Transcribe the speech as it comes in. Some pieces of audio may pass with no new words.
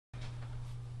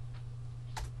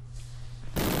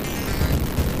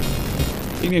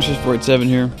Ignious 487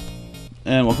 here,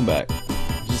 and welcome back.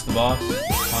 Is this the boss?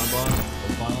 Final boss?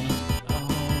 Or finalist?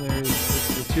 Oh, this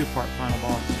is the two-part final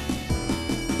boss.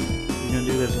 You're gonna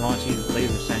do this and launch you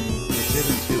laser sending, which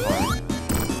isn't too hard.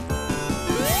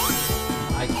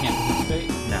 I can't participate?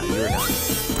 No, you're not.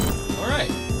 Alright.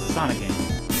 It's a Sonic game.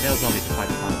 Tails don't need to fight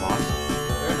the final boss.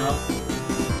 Fair enough.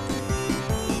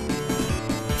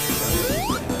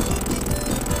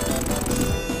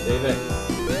 Save it.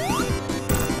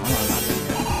 Oh, no, not there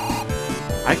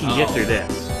yet. I can get through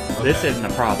this. This Okay. isn't a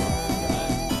problem.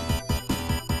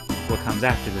 What comes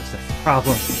after this is the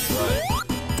problem. Right.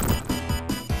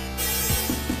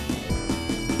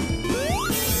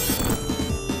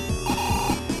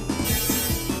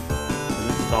 So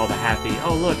this is all the happy,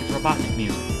 oh look, it's Robotnik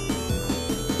music.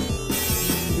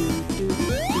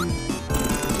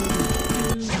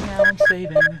 Now I'm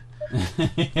saving.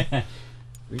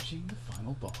 Reaching the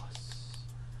final boss.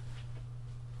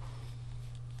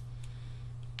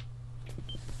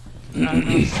 I'm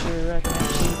not sure I can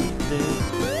actually do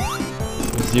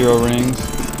this. 0 rings.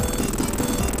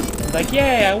 He's like,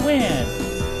 yay, I win!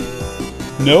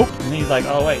 Nope. And he's like,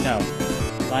 oh wait, no.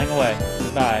 Flying away.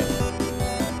 Goodbye.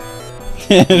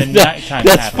 Then nighttime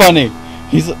That's happens. funny.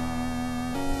 He's like,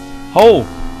 oh,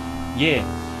 Yeah.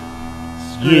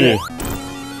 yeah.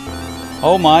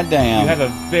 Oh my damn. You have a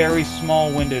very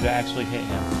small window to actually hit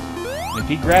him. And if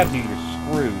he grabs you, you're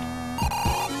screwed.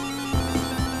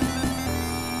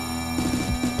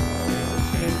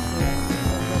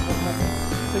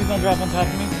 Please don't drop on top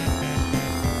of me.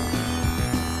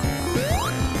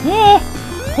 Ah!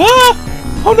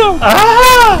 Ah! Oh no!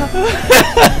 Ah!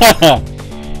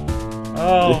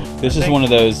 Oh. This I is think- one of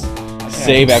those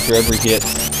save after every hit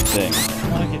thing. I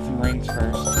want to get some rings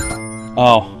first.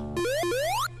 Oh,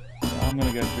 So I'm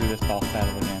gonna go through this boss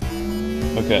battle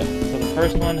again. okay. So the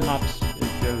first one hops,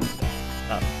 it goes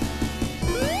up.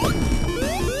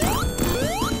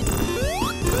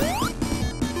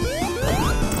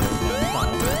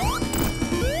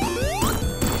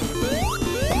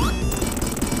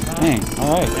 Dang.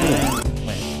 All right. And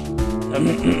wait.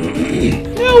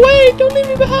 No, wait! Don't leave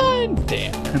me behind.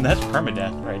 Damn. And that's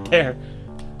permadeath right there.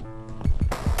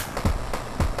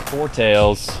 4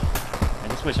 tails. I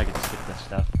just wish I could skip this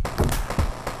stuff.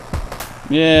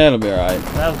 Yeah, it'll be all right.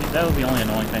 That was the only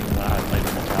annoying thing that I played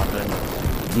in my childhood.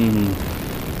 Mm-hmm.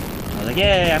 I was like,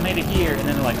 yay, I made it here, and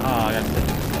then they're like, oh, I got to skip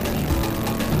this.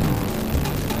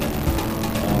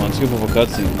 Unskippable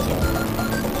cutscenes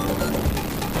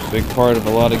are a big part of a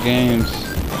lot of games.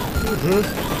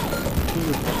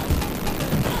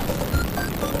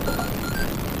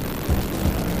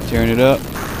 Tearing it up.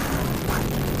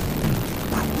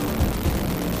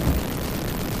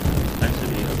 Thanks to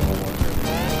the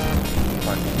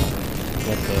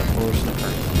Got the horse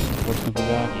nipple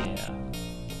guy? Yeah.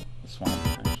 The swamp.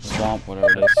 Actually. Swamp,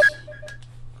 whatever it is.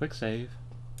 Quick save.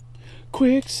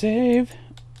 Quick save.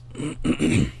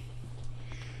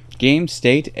 Game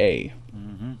state A.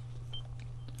 Mm-hmm.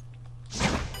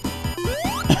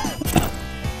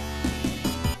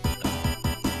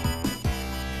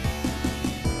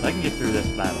 I can get through this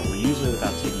battle, but usually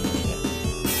without taking any hits.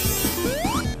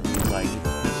 It's like,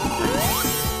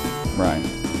 Right.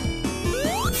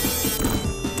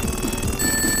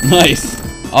 Nice.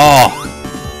 Oh.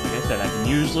 like I said, I can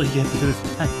usually get through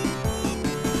this battle.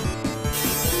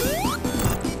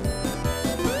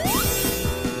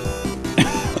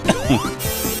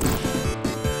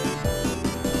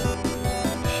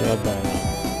 Shove that.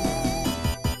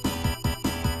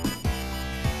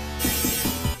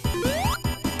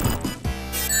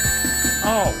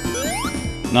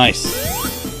 Oh! Nice.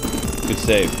 Good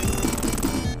save.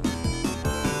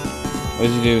 What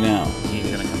does he do now? He's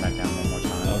gonna come back down one more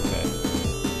time. Okay.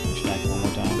 Smack him one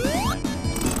more time.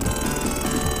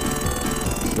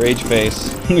 Rage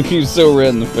face. He's so red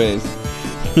in the face.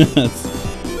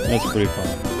 that's pretty fun.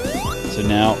 So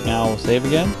now we'll save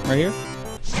again right here.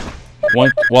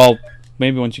 Well,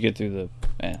 maybe once you get through the.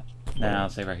 Now I'll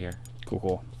save right here.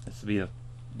 Cool. This will be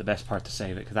the best part to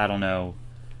save it, because I don't know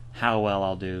how well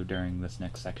I'll do during this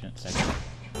next segment.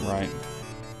 Right.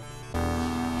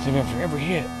 Save after every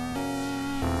hit.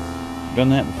 Done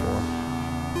that before.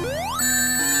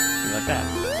 You like that?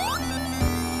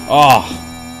 Oh.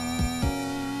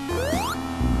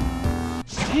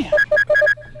 Damn.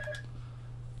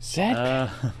 Zach.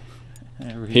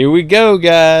 Here we go,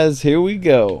 guys. Here we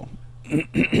go.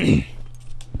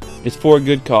 It's for a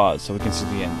good cause, so we can see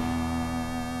the ending.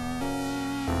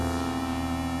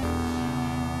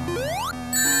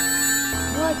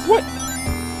 What?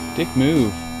 Dick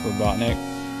move, Robotnik.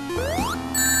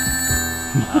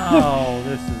 Oh,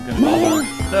 this is gonna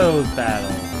be those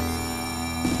battles.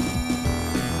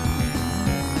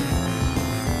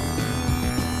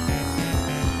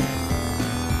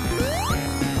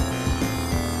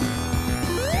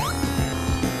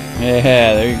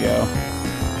 Yeah, there you go.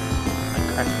 I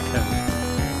cracked the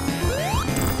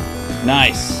code.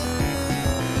 Nice.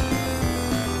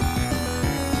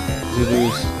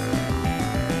 Zulus.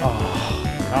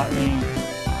 Oh, Got me.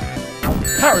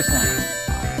 Power slam.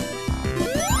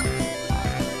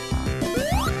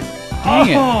 dang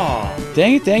it. Oh!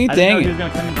 Dang it, dang it, I didn't know dang he it. was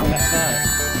gonna come in from that side.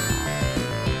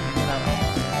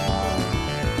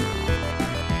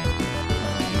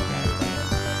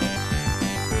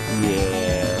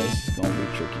 Yeah, this is gonna be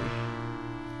tricky.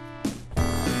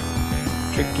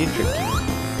 Tricky, tricky.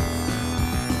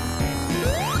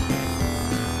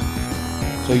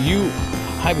 So you,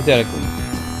 hypothetically,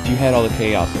 if you had all the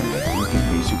Chaos Emeralds, you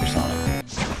could be Supersonic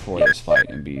for this fight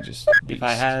and be just beast. If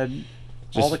I had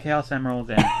all the Chaos Emeralds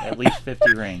and at least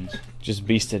 50 rings, just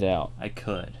beast it out. I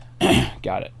could.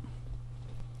 Got it.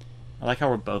 I like how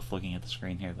we're both looking at the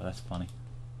screen here, though. That's funny.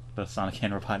 Both Sonic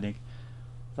and Robotnik.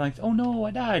 Sonic's like, oh no,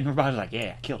 I died. And Robotnik's like,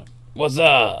 yeah, I killed him. What's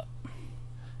up?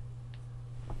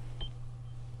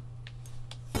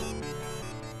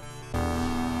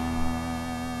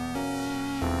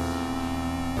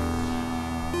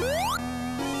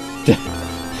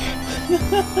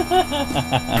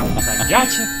 I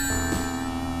gotcha.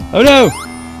 Oh no!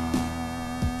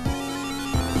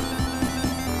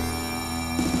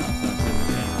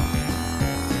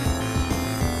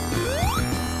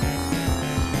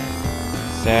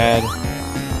 Sad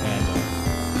and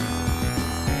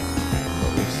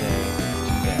what we say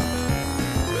to that.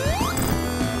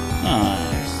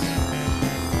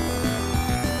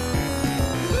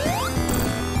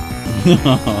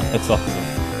 Nice. That's awesome.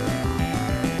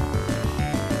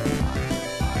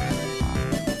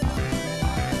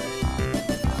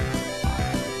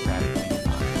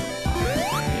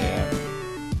 Yeah.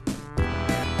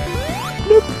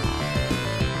 Nope.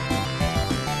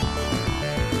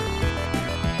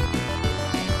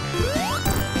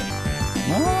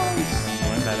 Nice.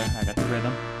 Going better. I got the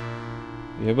rhythm.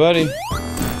 Yeah, buddy.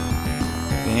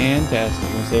 Fantastic.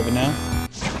 You want to save it now?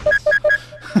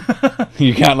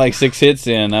 You got like 6 hits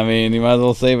in. I mean, you might as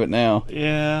well save it now.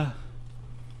 Yeah.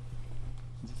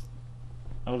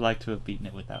 I would like to have beaten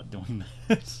it without doing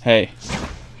this. Hey,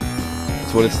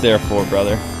 that's what it's there for,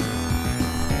 brother.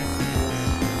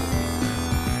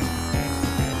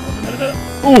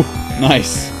 Ooh,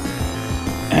 nice.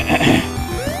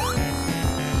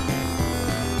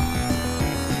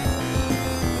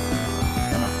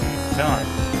 Come on.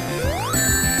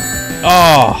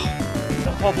 Oh,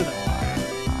 Don't fall through the...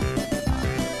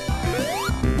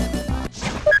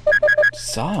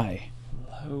 sigh.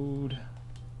 Load.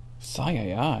 Sigh,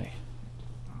 aye, aye.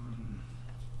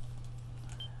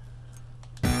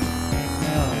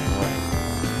 Oh boy.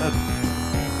 Okay.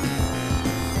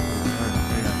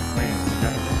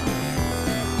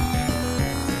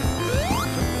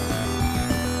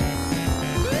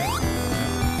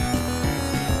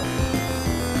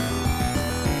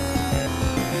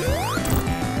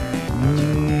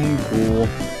 Cool.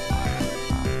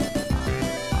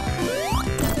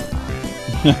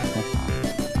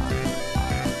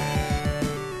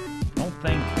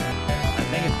 I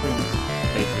think it's pretty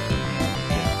basically,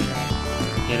 just,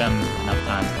 hit him enough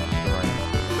times to destroy him.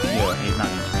 Yeah. He's not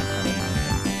going to transform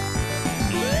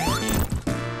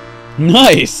into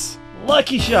Nice.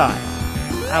 Lucky shot!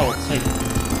 I will take it.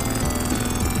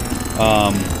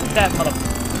 That mother...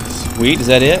 Sweet. Is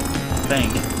that it? Thing.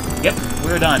 Yep,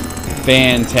 we're done.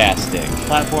 Fantastic.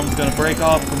 Platform's going to break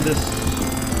off from this...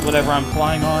 whatever I'm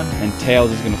flying on. And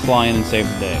Tails is gonna fly in and save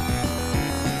the day,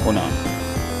 or not.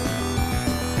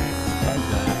 Something's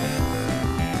going to happen.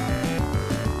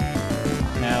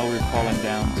 Now we're falling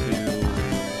down to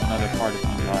another part of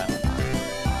Angel Island.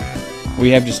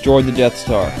 We have destroyed the Death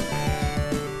Star.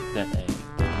 Death Egg.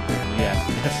 Yes,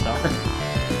 Death Star.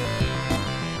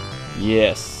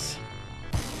 Yes.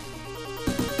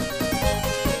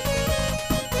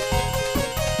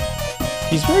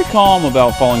 He's very calm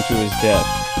about falling to his death.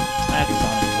 That's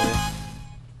Sonic for you.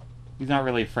 He's not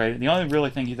really afraid. The only really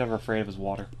thing he's ever afraid of is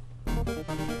water.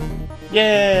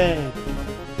 Yay!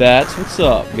 That's what's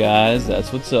up, guys.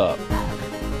 That's what's up.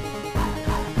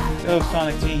 Go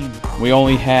Sonic Team. We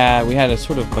had a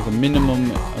sort of like a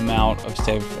minimum amount of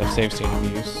save state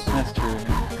of use, That's true.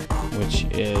 which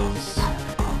is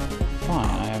fine.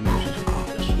 I have no issues with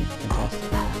that. This is fantastic.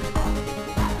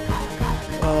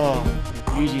 Oh,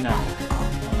 Yuji Naka.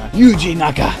 Yuji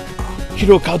Naka,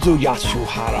 Hirokazu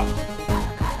Yasuhara.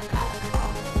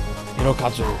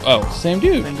 Hirokazu. Oh, same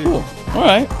dude. Same dude. Cool. All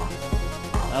right.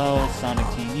 Oh, Sonic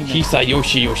Team. You make,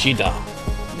 Hisayoshi Yoshida.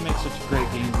 you make such great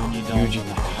games when you don't Yuji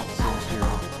Naka. outsource your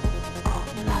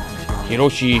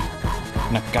Hiroshi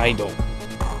Nakaido.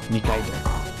 Nikaido.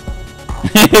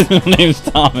 His middle name's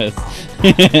Thomas.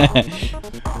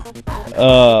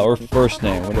 Or first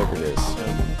name, whatever it is. So,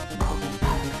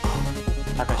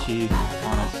 Takashi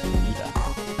Thomas Yuta.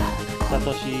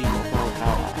 Satoshi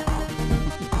Yokohara.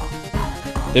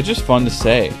 They're just fun to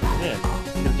say. Yeah,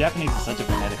 because Japanese is such a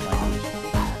phonetic language.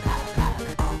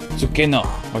 Tsukeno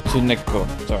or Tsuneko.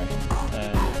 Sorry.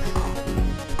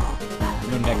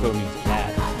 No, neko means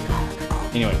cat.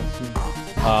 Anyway.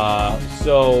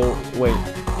 So, wait.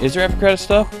 Is there after credit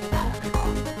stuff?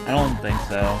 I don't think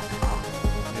so.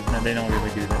 They don't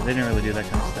really do that. They didn't really do that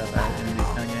kind of stuff in these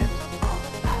kind of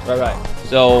games. Right.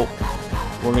 So,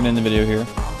 we're gonna end the video here.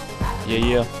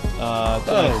 Yeah.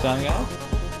 Till next time, guys.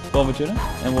 Boma Tuna,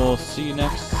 and we'll see you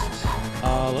next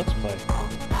Let's Play.